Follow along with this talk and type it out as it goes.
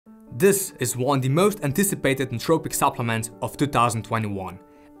This is one of the most anticipated nootropic supplements of 2021,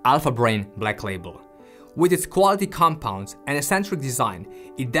 Alpha Brain Black Label. With its quality compounds and eccentric design,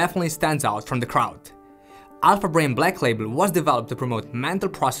 it definitely stands out from the crowd. Alpha Brain Black Label was developed to promote mental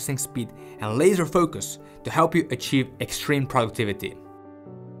processing speed and laser focus to help you achieve extreme productivity.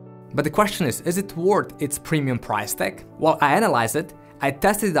 But the question is it worth its premium price tag? Well, I analyzed it, I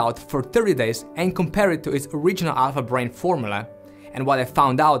tested it out for 30 days and compared it to its original Alpha Brain formula, and what I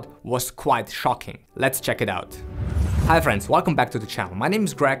found out was quite shocking. Let's check it out. Hi friends, welcome back to the channel. My name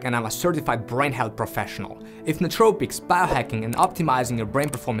is Greg and I'm a certified brain health professional. If nootropics, biohacking and optimizing your brain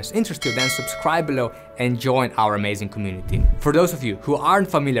performance interest you, then subscribe below and join our amazing community. For those of you who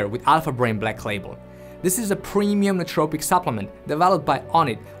aren't familiar with Alpha Brain Black Label, this is a premium nootropic supplement developed by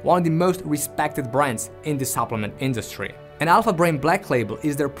Onnit, one of the most respected brands in the supplement industry. And Alpha Brain Black Label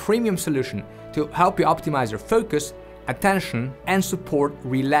is their premium solution to help you optimize your focus, attention and support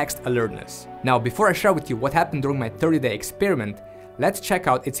relaxed alertness. Now, before I share with you what happened during my 30-day experiment, let's check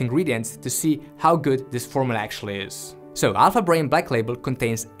out its ingredients to see how good this formula actually is. So, Alpha Brain Black Label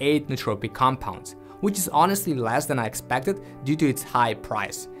contains 8 nootropic compounds, which is honestly less than I expected due to its high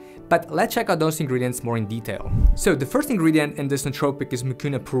price. But let's check out those ingredients more in detail. So, the first ingredient in this nootropic is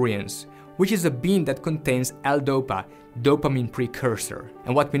Mucuna pruriens, which is a bean that contains L-DOPA, dopamine precursor.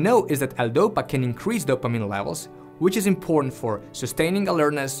 And what we know is that L-DOPA can increase dopamine levels, which is important for sustaining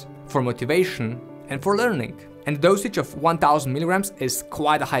alertness, for motivation, and for learning. And the dosage of 1000 milligrams is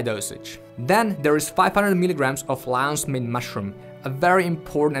quite a high dosage. Then there is 500 milligrams of lion's mane mushroom, a very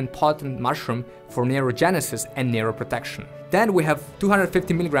important and potent mushroom for neurogenesis and neuroprotection. Then we have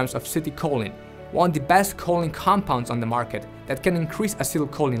 250 milligrams of acetylcholine, one of the best choline compounds on the market that can increase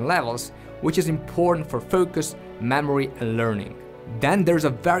acetylcholine levels, which is important for focus, memory, and learning. Then there's a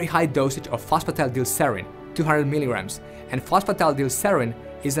very high dosage of phosphatidylserine, 200 milligrams, and phosphatidylserine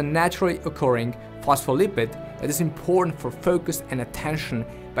is a naturally occurring phospholipid that is important for focus and attention,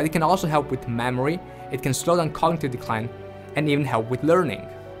 but it can also help with memory, it can slow down cognitive decline, and even help with learning.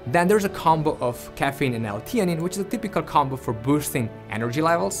 Then there's a combo of caffeine and L-theanine, which is a typical combo for boosting energy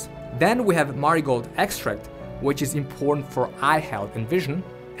levels. Then we have marigold extract, which is important for eye health and vision.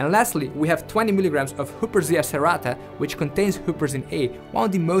 And lastly, we have 20 milligrams of Huperzia serrata, which contains huperzine A, one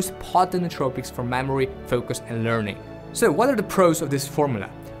of the most potent nootropics for memory, focus, and learning. So, what are the pros of this formula?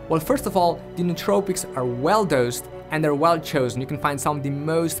 Well, first of all, the nootropics are well dosed and they're well chosen. You can find some of the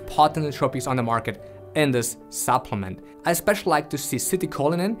most potent nootropics on the market in this supplement. I especially like to see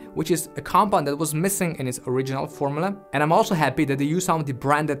acetylcholine, which is a compound that was missing in its original formula. And I'm also happy that they use some of the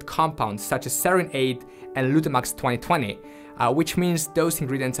branded compounds such as Serine 8 and Lutamax 2020. Which means those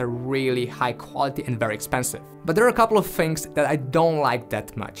ingredients are really high quality and very expensive. But there are a couple of things that I don't like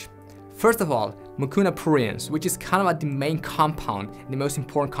that much. First of all, Mucuna pruriens, which is kind of like the main compound, the most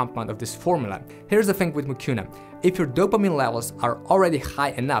important compound of this formula. Here's the thing with Mucuna. If your dopamine levels are already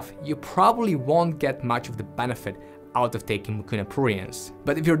high enough, you probably won't get much of the benefit out of taking Mucuna pruriens.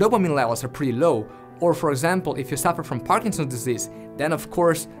 But if your dopamine levels are pretty low, or for example, if you suffer from Parkinson's disease, then of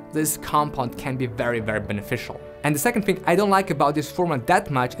course this compound can be very, very beneficial. And the second thing I don't like about this formula that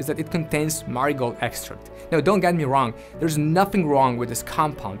much is that it contains marigold extract. Now, don't get me wrong, there's nothing wrong with this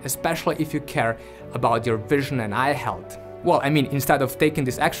compound, especially if you care about your vision and eye health. Well, I mean, instead of taking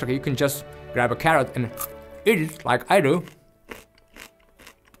this extract, you can just grab a carrot and eat it like I do.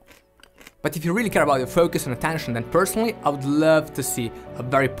 But if you really care about your focus and attention, then personally, I would love to see a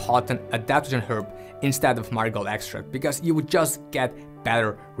very potent adaptogen herb instead of marigold extract, because you would just get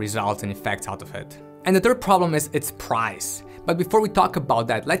better results and effects out of it. And the third problem is its price. But before we talk about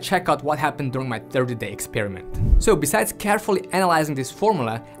that, let's check out what happened during my 30-day experiment. So besides carefully analyzing this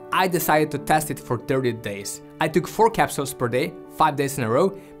formula, I decided to test it for 30 days. I took 4 capsules per day, 5 days in a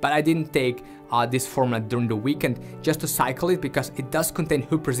row, but I didn't take this formula during the weekend just to cycle it because it does contain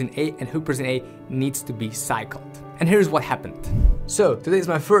huperzine A and huperzine A needs to be cycled. And here's what happened. So today is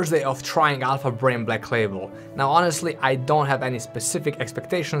my first day of trying Alpha Brain Black Label. Now honestly, I don't have any specific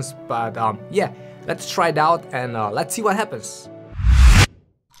expectations, but yeah, let's try it out and let's see what happens.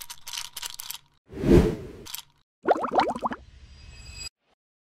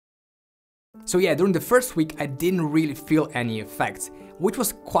 So yeah, during the first week I didn't really feel any effects, which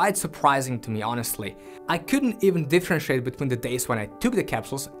was quite surprising to me, honestly. I couldn't even differentiate between the days when I took the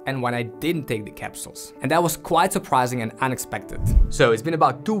capsules and when I didn't take the capsules. And that was quite surprising and unexpected. So it's been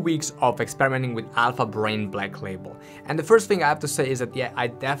about 2 weeks of experimenting with Alpha Brain Black Label. And the first thing I have to say is that yeah, I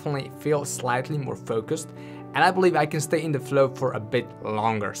definitely feel slightly more focused and I believe I can stay in the flow for a bit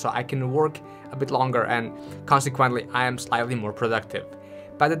longer. So I can work a bit longer and consequently I am slightly more productive.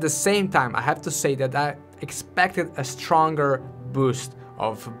 But at the same time, I have to say that I expected a stronger boost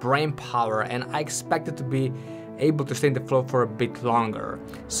of brain power, and I expected to be able to stay in the flow for a bit longer.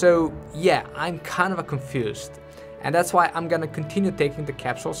 So yeah, I'm kind of confused, and that's why I'm gonna continue taking the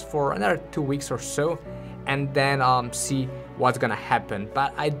capsules for another 2 weeks or so, and then see what's gonna happen.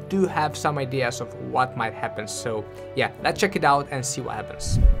 But I do have some ideas of what might happen, so yeah, let's check it out and see what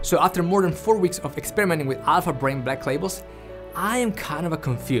happens. So after more than 4 weeks of experimenting with Alpha Brain Black Labels, I am kind of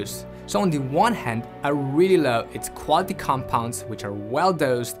confused. So on the one hand, I really love its quality compounds, which are well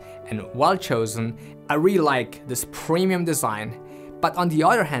dosed and well chosen. I really like this premium design. But on the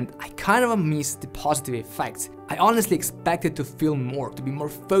other hand, I kind of miss the positive effects. I honestly expected to feel more, to be more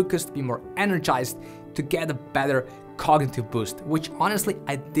focused, to be more energized, to get a better cognitive boost, which honestly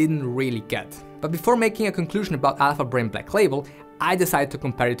I didn't really get. But before making a conclusion about Alpha Brain Black Label, I decided to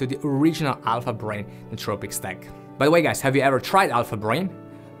compare it to the original Alpha Brain nootropics stack. By the way guys, have you ever tried Alpha Brain?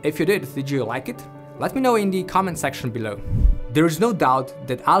 If you did you like it? Let me know in the comment section below. There is no doubt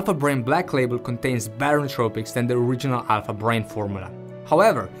that Alpha Brain Black Label contains better nootropics than the original Alpha Brain formula.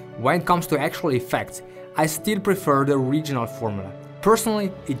 However, when it comes to actual effects, I still prefer the original formula.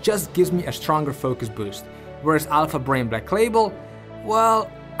 Personally, it just gives me a stronger focus boost, whereas Alpha Brain Black Label, well,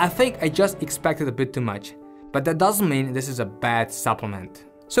 I think I just expected a bit too much. But that doesn't mean this is a bad supplement.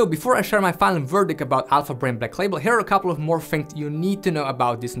 So before I share my final verdict about Alpha Brain Black Label, here are a couple of more things you need to know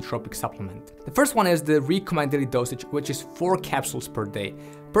about this nootropic supplement. The first one is the recommended dosage, which is 4 capsules per day.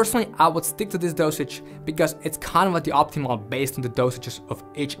 Personally, I would stick to this dosage because it's kind of the optimal based on the dosages of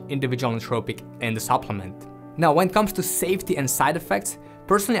each individual nootropic in the supplement. Now, when it comes to safety and side effects,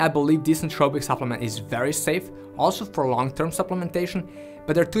 personally I believe this nootropic supplement is very safe, also for long-term supplementation,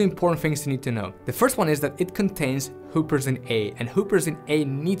 but there are 2 important things you need to know. The first one is that it contains huperzine A, and huperzine A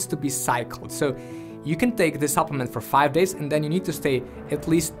needs to be cycled. So you can take this supplement for 5 days and then you need to stay at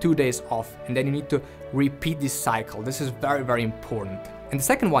least 2 days off, and then you need to repeat this cycle. This is very, very important. And the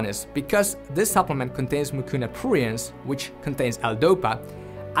second one is, because this supplement contains mucuna pruriens, which contains L-DOPA,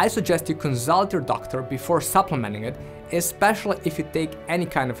 I suggest you consult your doctor before supplementing it, especially if you take any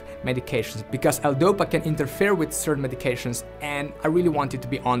kind of medications, because L-DOPA can interfere with certain medications, and I really want you to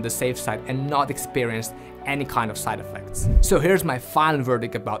be on the safe side and not experience any kind of side effects. So here's my final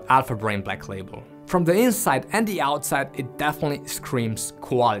verdict about Alpha Brain Black Label. From the inside and the outside, it definitely screams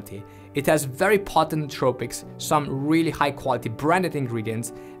quality. It has very potent nootropics, some really high quality branded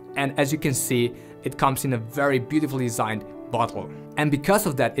ingredients, and as you can see, it comes in a very beautifully designed bottle. And because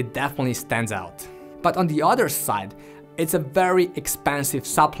of that, it definitely stands out. But on the other side, it's a very expensive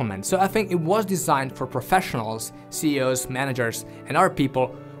supplement, so I think it was designed for professionals, CEOs, managers, and other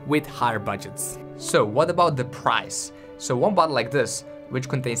people with higher budgets. So what about the price? So one bottle like this, which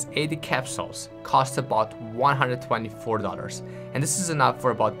contains 80 capsules, costs about $124. And this is enough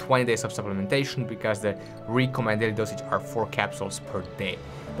for about 20 days of supplementation because the recommended dosage are 4 capsules per day.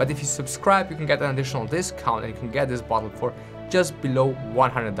 But if you subscribe, you can get an additional discount and you can get this bottle for just below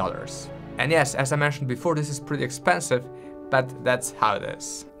 $100. And yes, as I mentioned before, this is pretty expensive, but that's how it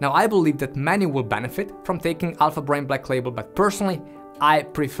is. Now, I believe that many will benefit from taking Alpha Brain Black Label, but personally, I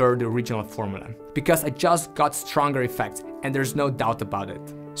prefer the original formula because I just got stronger effects, and there's no doubt about it.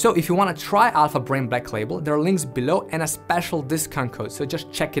 So if you want to try Alpha Brain Black Label, there are links below and a special discount code, so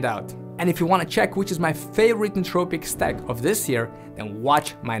just check it out. And if you want to check which is my favorite nootropic stack of this year, then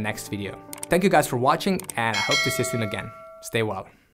watch my next video. Thank you guys for watching, and I hope to see you soon again. Stay well.